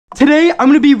Today, I'm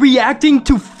gonna be reacting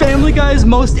to Family Guy's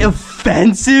most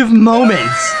offensive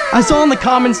moments. I saw in the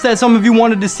comments that some of you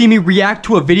wanted to see me react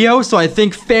to a video, so I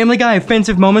think Family Guy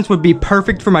offensive moments would be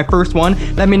perfect for my first one.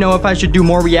 Let me know if I should do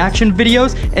more reaction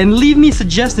videos, and leave me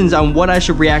suggestions on what I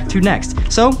should react to next.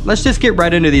 So, let's just get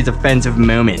right into these offensive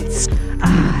moments.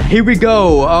 Here we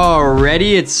go.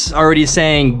 Already, it's already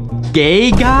saying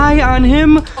gay guy on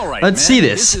him. All right, let's see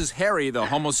this. This is Harry the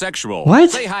homosexual.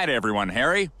 What? Say hi to everyone,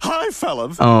 Harry. Hi,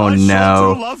 fellas. Oh, I no.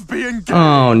 sure do love being gay.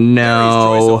 Oh, Harry's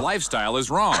choice of no. lifestyle is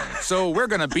wrong, so we're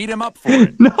gonna beat him up for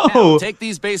it. No. Now, take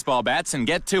these baseball bats and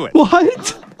get to it.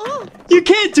 What? You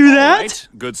can't do that. Right,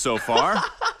 good so far.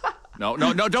 No,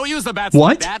 don't use the bats What?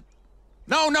 like that.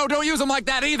 No, don't use them like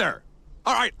that either.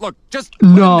 All right, look, just put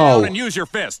them No. down and use your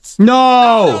fists.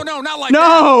 No. No, not like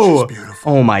No. that.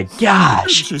 Oh my gosh.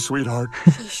 She's sweetheart.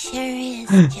 She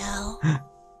sure is, Joe.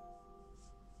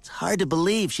 It's hard to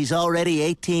believe she's already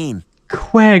 18.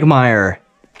 Quagmire.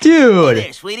 Dude.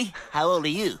 There, sweetie. How old are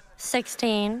you?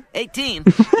 16. 18?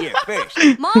 You're first.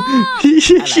 Mom!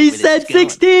 She said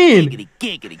 16. Giggity,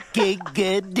 giggity,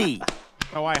 giggity.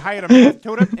 Oh, I hired a math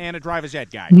tutor and a driver's ed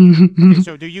guy. Okay,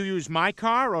 so do you use my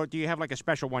car, or do you have like a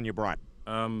special one you brought?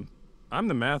 I'm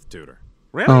the math tutor.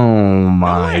 Really? Oh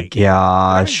my way.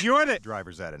 gosh. You're the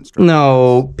Driver's ed instructor.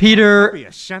 No, Peter. be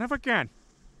a son of a gun.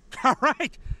 All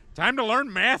right, time to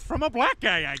learn math from a black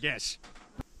guy, I guess.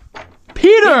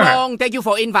 Peter. Thank you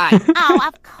for invite. Oh,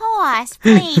 of course.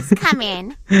 Please come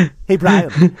in. Hey,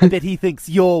 Brian, I bet he thinks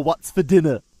you're what's for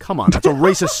dinner. Come on, that's a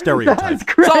racist stereotype. That's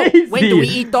crazy. So, when do we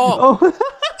eat dog? Oh.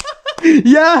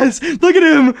 Yes. Look at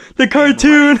him. The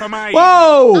cartoon. for my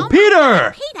Whoa,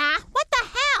 Peter. Peter, what the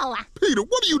hell? Peter,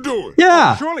 what are you doing?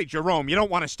 Yeah. Surely, Jerome, you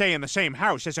don't want to stay in the same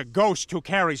house as a ghost who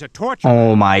carries a torch.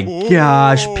 Oh my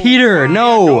gosh, Peter.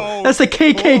 No. That's the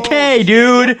KKK,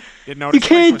 dude. Didn't You notice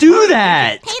can't Christmas do was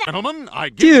that. Gentlemen, I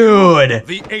give Dude. you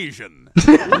the Asian.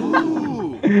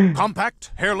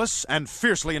 Compact, hairless, and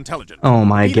fiercely intelligent. Oh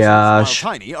my Penises, gosh.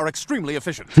 while tiny, are extremely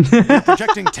efficient. They're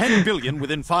projecting 10 billion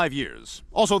within 5 years.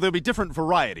 Also, there'll be different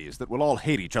varieties that will all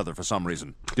hate each other for some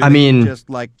reason. I mean, Just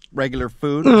like regular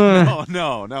food? Oh,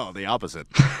 no, the opposite.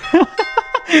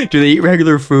 do they eat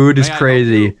regular food? It's May I help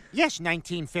crazy. Yes,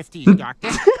 1950s, Doctor.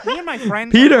 Me and my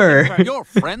friends. Peter. You're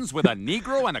friends with a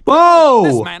Negro and a Whoa.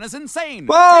 This man is insane. Take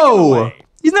it Whoa. away.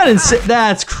 He's not insane.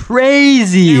 That's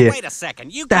crazy. Now, wait a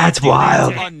second. You That's can't do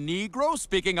wild. that. A Negro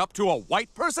speaking up to a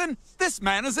white person? This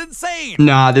man is insane.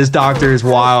 Nah, this doctor is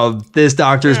wild. This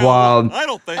doctor's wild. I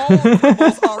don't think. All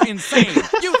cripples are insane.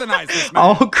 Euthanize this man.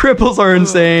 All cripples are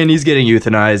insane. He's getting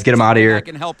euthanized. Get him out of I here.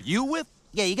 can help you with?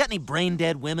 Yeah, you got any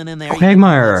brain-dead women in there?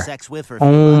 Quagmire. You can have sex with for a few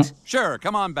Oh. bucks? Sure,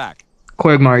 come on back.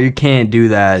 Quagmire, you can't do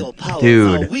that,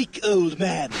 dude. weak old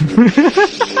man.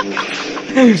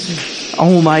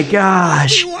 Oh my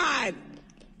gosh.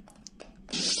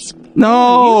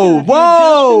 No.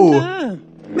 Whoa.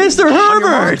 Mr.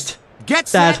 Herbert. Get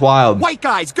That's set. wild. White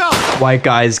guys, go. White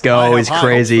guys go. He's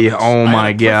crazy. Oh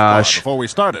my gosh. Before we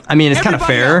started. I mean, it's kind of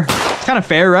fair. It's kind of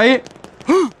fair, right?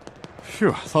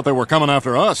 Phew, thought they were coming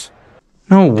after us.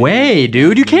 No way,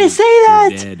 dude. You can't say that.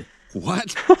 Dead.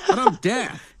 What? What about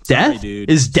death? Death Sorry, dude.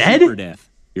 is dead? Super death.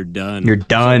 You're done. You're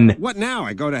done. What now?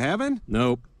 I go to heaven?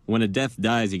 Nope. When a death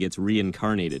dies, he gets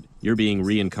reincarnated. You're being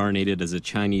reincarnated as a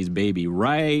Chinese baby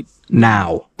right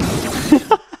Now.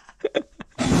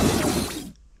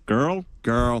 Girl.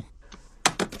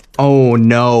 Oh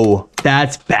no.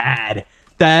 That's bad.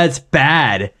 That's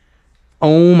bad.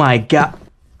 Oh my god.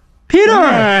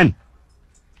 Peter!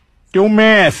 Do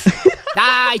math.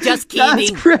 Just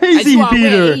kidding. That's crazy, As you are aware,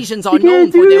 Peter. Asians You are known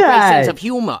can't for do their that. great sense of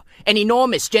humor, and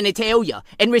enormous genitalia,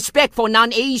 and respect for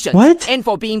non-Asians. What? And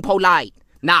for being polite.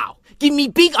 Now, give me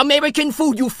big American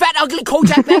food, you fat, ugly,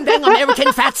 Kojak Bang Bang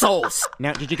American fat souls.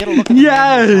 Now, did you get a look at the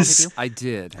man who Yes. assaulted I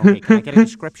did. you? Okay, can I get a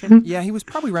description? Yeah, he was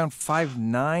probably around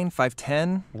 5'9",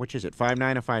 5'10". Which is it,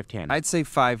 5'9" or 5'10"? I'd say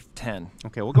 5'10".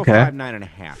 Okay, we'll go Okay. 5'9" and a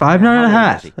half. 5'9" Now, and a how old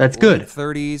half. is he? That's good.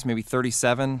 30s, maybe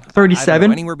 37. 37? I don't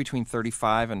know, anywhere between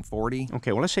 35 and 40.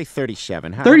 Okay, well, let's say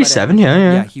 37. How about 37, yeah,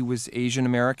 Yeah, yeah. he was Asian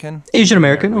American. Asian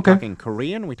American, We okay. talking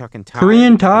Korean? We talking Thai?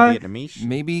 Korean, We talking Thai? Vietnamese?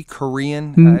 Maybe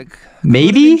Korean.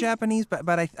 maybe? could've been Japanese, but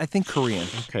I think Korean.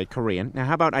 Okay, Korean. Now,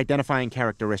 how about identifying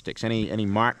characteristics? Any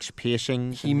marks,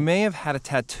 piercings? He may have had a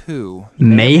tattoo.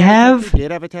 May have? He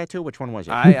did have a tattoo? Which one was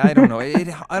it? I don't know. It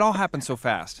all happened so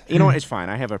fast. You know what? It's fine.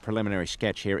 I have a preliminary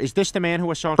sketch here. Is this the man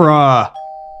who assaulted? Bruh.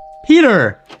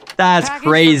 Peter. That's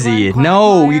crazy.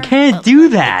 No, you can't do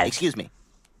that. Excuse me.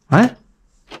 What?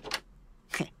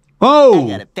 I got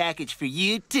Whoa. a package for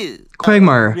you, too.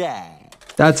 Quagmire. Right.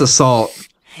 That's assault.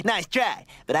 Nice try,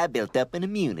 but I built up an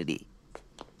immunity.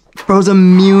 Bro's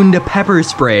immune to pepper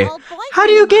spray. How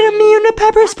do you get immune to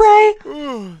pepper spray?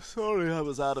 Oh, sorry, I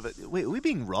was out of it. Wait, are we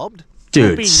being robbed?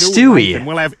 Dude, Be new Stewie. life and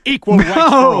we'll have equal rights for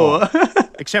all.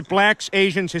 Except blacks,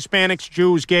 Asians, Hispanics,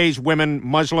 Jews, gays, women,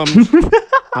 Muslims.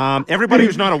 Everybody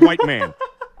who's not a white man.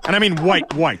 And I mean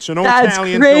white. So no That's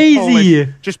Italians, crazy. no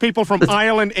Polish. Just people from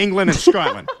Ireland, England, and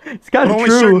Scotland. It's kind But of only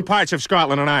true. certain parts of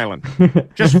Scotland and Ireland.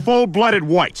 Just full-blooded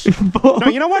whites. No,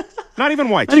 you know what? Not even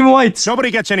whites. Not even whites. Nobody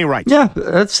gets any rights. Yeah,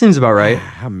 that seems about right.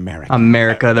 America.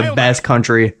 America, the best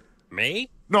country.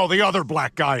 Me? No, the other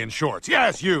black guy in shorts.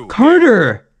 Yes, you.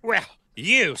 Carter. Well,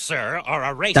 you, sir, are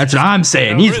a racist. That's what I'm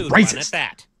saying. And a He's rude one at racist.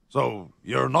 that. So,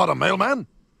 you're not a mailman?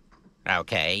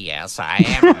 Okay, yes, I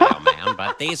am a mailman,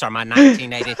 but these are my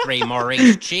 1983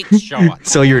 Maurice Cheeks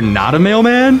shorts. So you're not a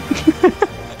mailman?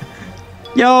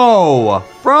 Yo,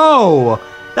 bro,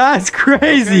 that's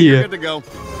crazy. You're good to go.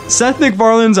 Seth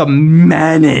MacFarlane's a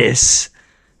menace.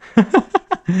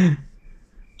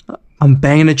 I'm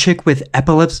banging a chick with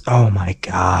epilepsy. Oh my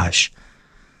gosh.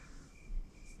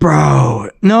 Bro,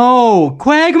 no,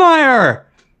 Quagmire.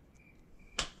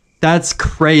 That's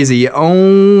crazy.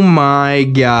 Oh my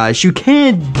gosh. You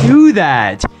can't do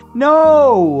that.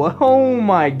 No. Oh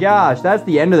my gosh. That's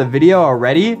the end of the video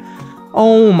already?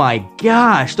 Oh my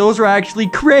gosh. Those are actually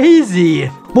crazy.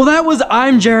 Well, that was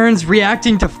I'm Jarens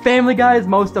reacting to Family Guy's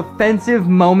most offensive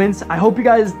moments. I hope you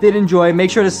guys did enjoy. Make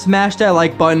sure to smash that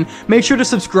like button. Make sure to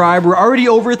subscribe. We're already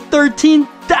over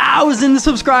 13,000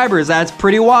 subscribers. That's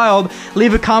pretty wild.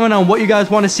 Leave a comment on what you guys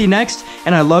want to see next.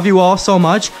 And I love you all so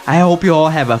much. I hope you all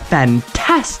have a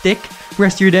fantastic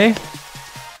rest of your day.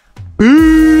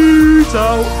 Peace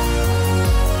out.